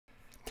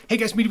Hey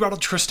guys,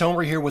 Meteorologist Tris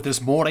here with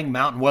this morning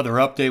mountain weather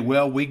update.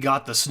 Well, we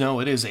got the snow.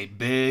 It is a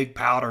big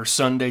powder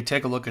Sunday.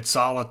 Take a look at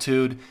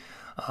Solitude.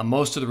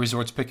 Most of the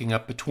resorts picking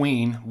up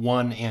between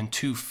 1 and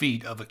 2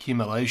 feet of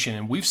accumulation,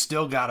 and we've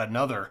still got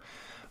another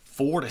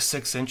 4 to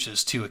 6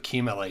 inches to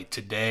accumulate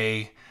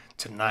today,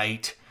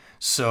 tonight.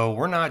 So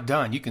we're not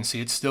done. You can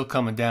see it's still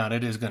coming down.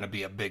 It is going to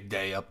be a big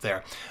day up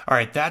there. All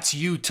right, that's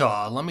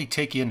Utah. Let me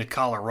take you into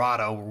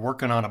Colorado. We're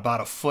working on about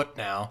a foot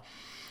now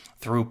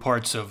through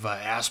parts of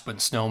Aspen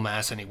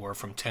snowmass, anywhere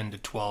from 10 to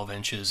 12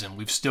 inches. And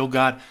we've still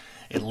got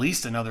at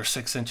least another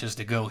 6 inches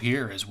to go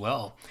here as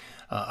well.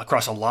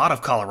 Across a lot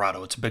of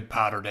Colorado, it's a big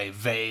powder day.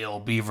 Vail,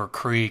 Beaver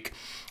Creek.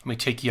 Let me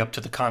take you up to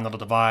the Continental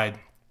Divide.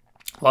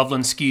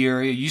 Loveland ski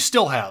area. You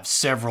still have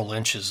several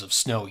inches of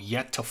snow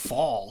yet to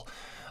fall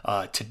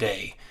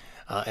today.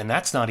 And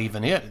that's not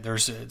even it.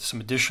 There's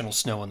some additional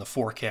snow in the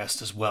forecast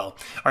as well.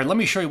 All right, let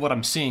me show you what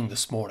I'm seeing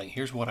this morning.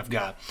 Here's what I've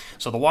got.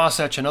 So the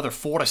Wasatch, another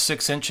 4 to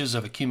 6 inches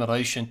of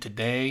accumulation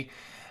today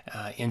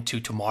into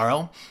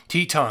tomorrow.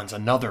 Tetons,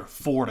 another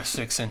 4 to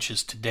 6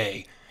 inches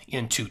today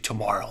into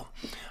tomorrow.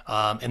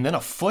 And then a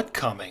foot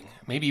coming,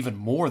 maybe even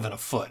more than a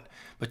foot,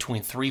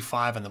 between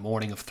 3-5 and the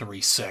morning of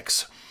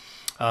 3-6.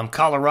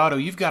 Colorado,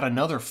 you've got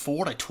another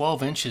 4 to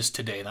 12 inches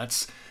today.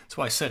 That's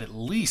why I said at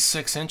least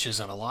 6 inches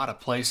in a lot of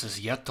places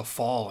yet to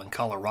fall in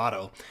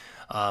Colorado,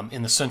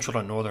 in the central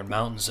and northern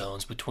mountain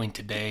zones between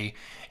today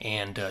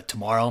and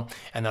tomorrow.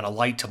 And then a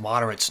light to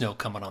moderate snow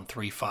coming on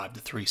 3-5 to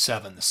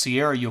 3-7. The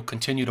Sierra, you'll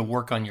continue to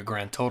work on your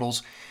grand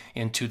totals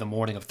into the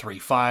morning of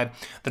 3-5.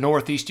 The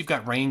Northeast, you've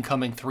got rain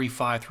coming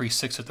 3-5,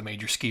 3-6 at the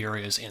major ski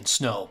areas and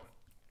snow.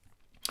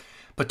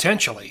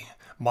 Potentially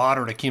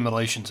moderate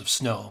accumulations of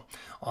snow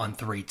on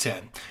 3-10.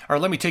 All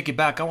right, let me take you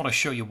back. I want to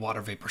show you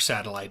water vapor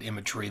satellite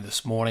imagery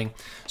this morning.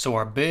 So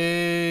our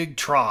big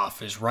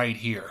trough is right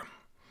here,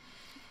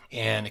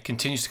 and it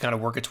continues to kind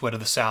of work its way to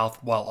the south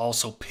while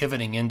also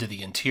pivoting into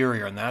the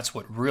interior, and that's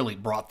what really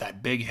brought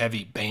that big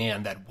heavy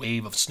band, that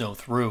wave of snow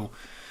through.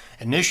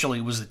 Initially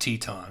it was the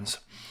Tetons.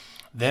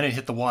 Then it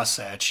hit the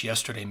Wasatch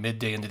yesterday,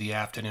 midday into the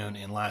afternoon,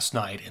 and last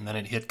night. And then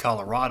it hit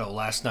Colorado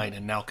last night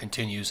and now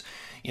continues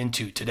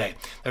into today.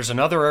 There's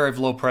another area of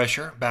low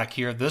pressure back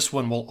here. This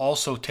one will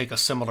also take a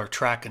similar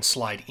track and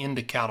slide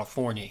into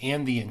California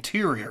and the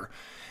interior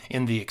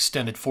in the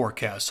extended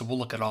forecast. So we'll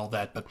look at all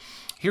that. But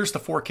here's the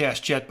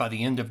forecast jet by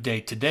the end of day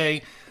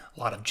today. A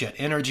lot of jet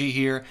energy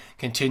here.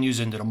 Continues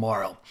into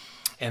tomorrow.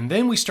 And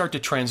then we start to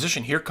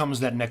transition. Here comes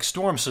that next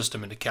storm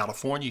system into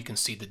California. You can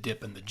see the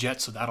dip in the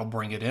jet, so that'll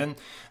bring it in.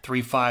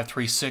 3-5,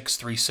 3-6,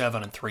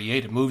 3-7, and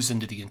 3-8. It moves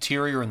into the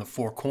interior in the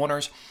Four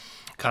Corners.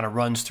 Kind of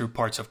runs through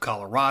parts of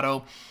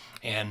Colorado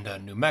and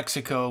New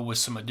Mexico with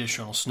some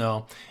additional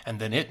snow. And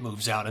then it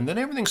moves out. And then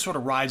everything sort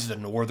of rides the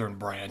northern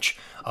branch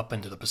up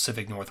into the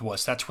Pacific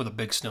Northwest. That's where the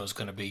big snow is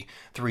going to be,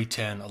 3,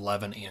 10,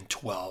 11, and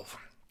 12.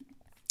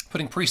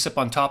 Putting precip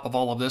on top of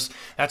all of this,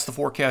 that's the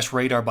forecast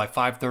radar by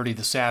 5:30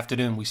 this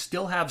afternoon. We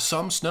still have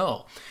some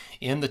snow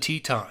in the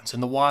Tetons,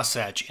 in the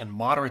Wasatch, and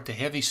moderate to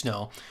heavy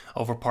snow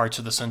over parts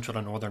of the central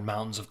and northern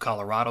mountains of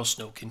Colorado.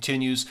 Snow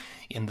continues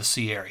in the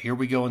Sierra. Here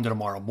we go into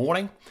tomorrow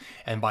morning,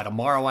 and by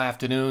tomorrow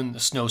afternoon,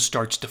 the snow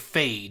starts to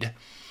fade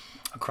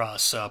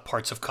across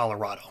parts of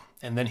Colorado.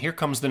 And then here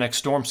comes the next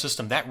storm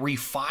system. That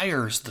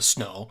refires the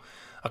snow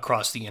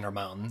across the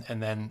Intermountain,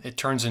 and then it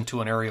turns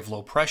into an area of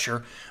low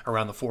pressure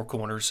around the Four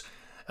Corners,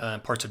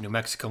 parts of New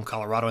Mexico and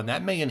Colorado, and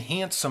that may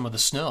enhance some of the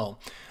snow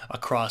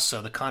across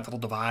the Continental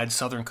Divide,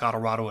 southern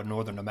Colorado and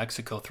northern New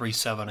Mexico,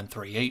 3-7 and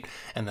 3-8,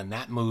 and then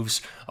that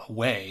moves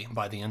away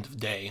by the end of the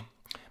day,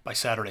 by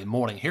Saturday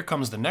morning. Here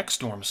comes the next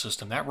storm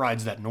system. That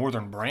rides that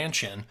northern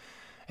branch in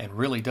and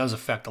really does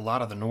affect a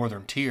lot of the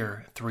northern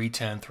tier,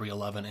 3-10,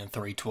 3-11, and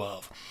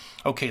 3-12.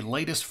 Okay,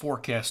 latest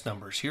forecast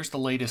numbers. Here's the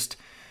latest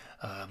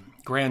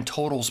grand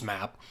totals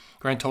map,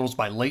 grand totals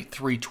by late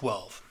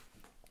 3-12.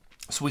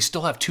 So we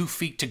still have 2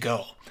 feet to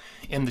go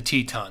in the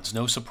Tetons.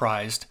 No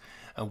surprise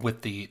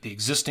with the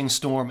existing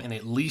storm and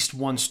at least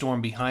one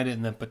storm behind it,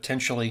 and then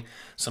potentially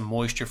some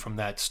moisture from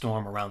that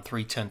storm around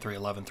 3-10,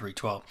 3-11,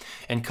 3-12.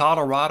 In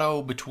Colorado,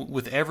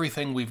 with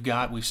everything we've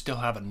got, we still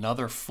have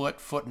another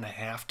foot and a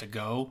half to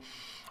go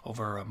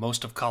over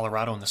most of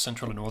Colorado and the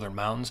central and northern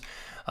mountains.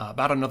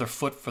 About another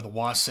foot for the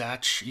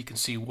Wasatch. You can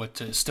see what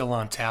is still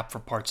on tap for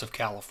parts of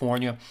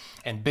California,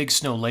 and big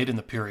snow late in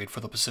the period for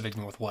the Pacific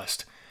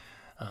Northwest.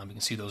 You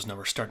can see those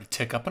numbers starting to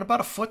tick up, and about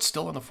a foot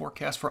still in the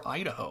forecast for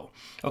Idaho.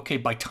 Okay,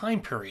 by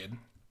time period,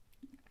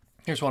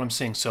 here's what I'm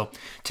seeing. So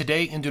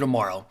today into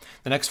tomorrow,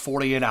 the next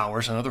 48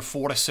 hours, another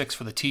 4 to 6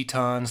 for the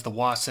Tetons, the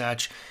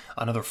Wasatch,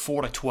 another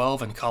 4 to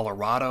 12 in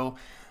Colorado,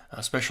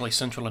 especially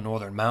central and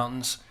northern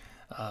mountains.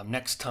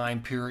 Next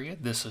time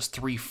period, this is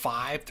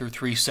 3-5 through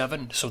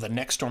 3-7. So the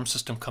next storm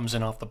system comes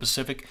in off the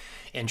Pacific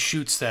and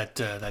shoots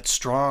that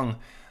strong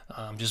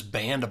just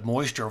band of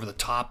moisture over the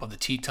top of the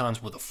Tetons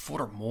with a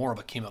foot or more of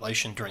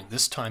accumulation during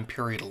this time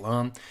period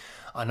alone.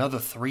 Another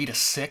 3 to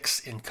 6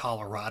 in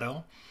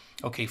Colorado.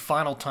 Okay,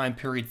 final time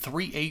period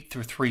 3/8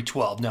 through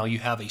 3/12. Now you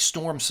have a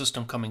storm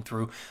system coming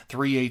through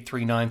 3/8,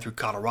 3/9 through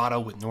Colorado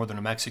with northern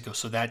New Mexico,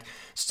 so that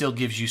still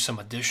gives you some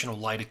additional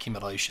light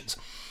accumulations.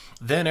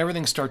 Then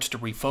everything starts to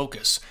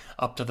refocus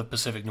up to the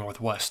Pacific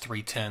Northwest,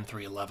 3/10,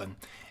 3/11,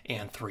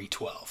 and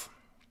 3/12.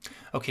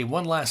 Okay,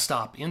 one last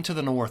stop into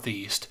the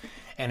northeast.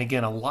 And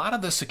again, a lot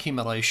of this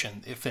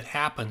accumulation, if it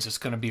happens, it's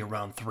going to be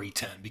around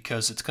 3/10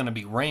 because it's going to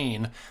be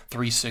rain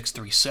 3/6,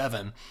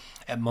 3/7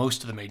 at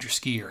most of the major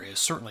ski areas,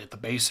 certainly at the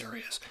base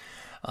areas.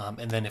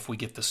 And then if we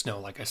get the snow,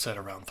 like I said,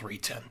 around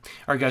 3/10.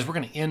 All right, guys, we're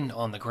going to end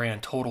on the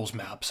grand totals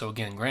map. So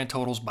again, grand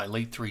totals by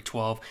late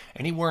 3/12,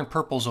 anywhere in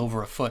purple's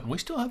over a foot. And we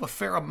still have a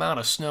fair amount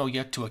of snow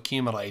yet to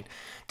accumulate.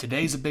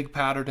 Today's a big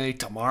powder day.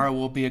 Tomorrow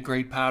will be a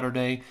great powder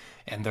day.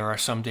 And there are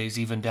some days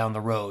even down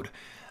the road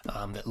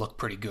that look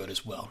pretty good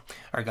as well.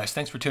 All right, guys,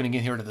 thanks for tuning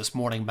in here to this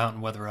morning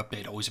mountain weather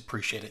update. Always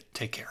appreciate it.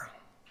 Take care.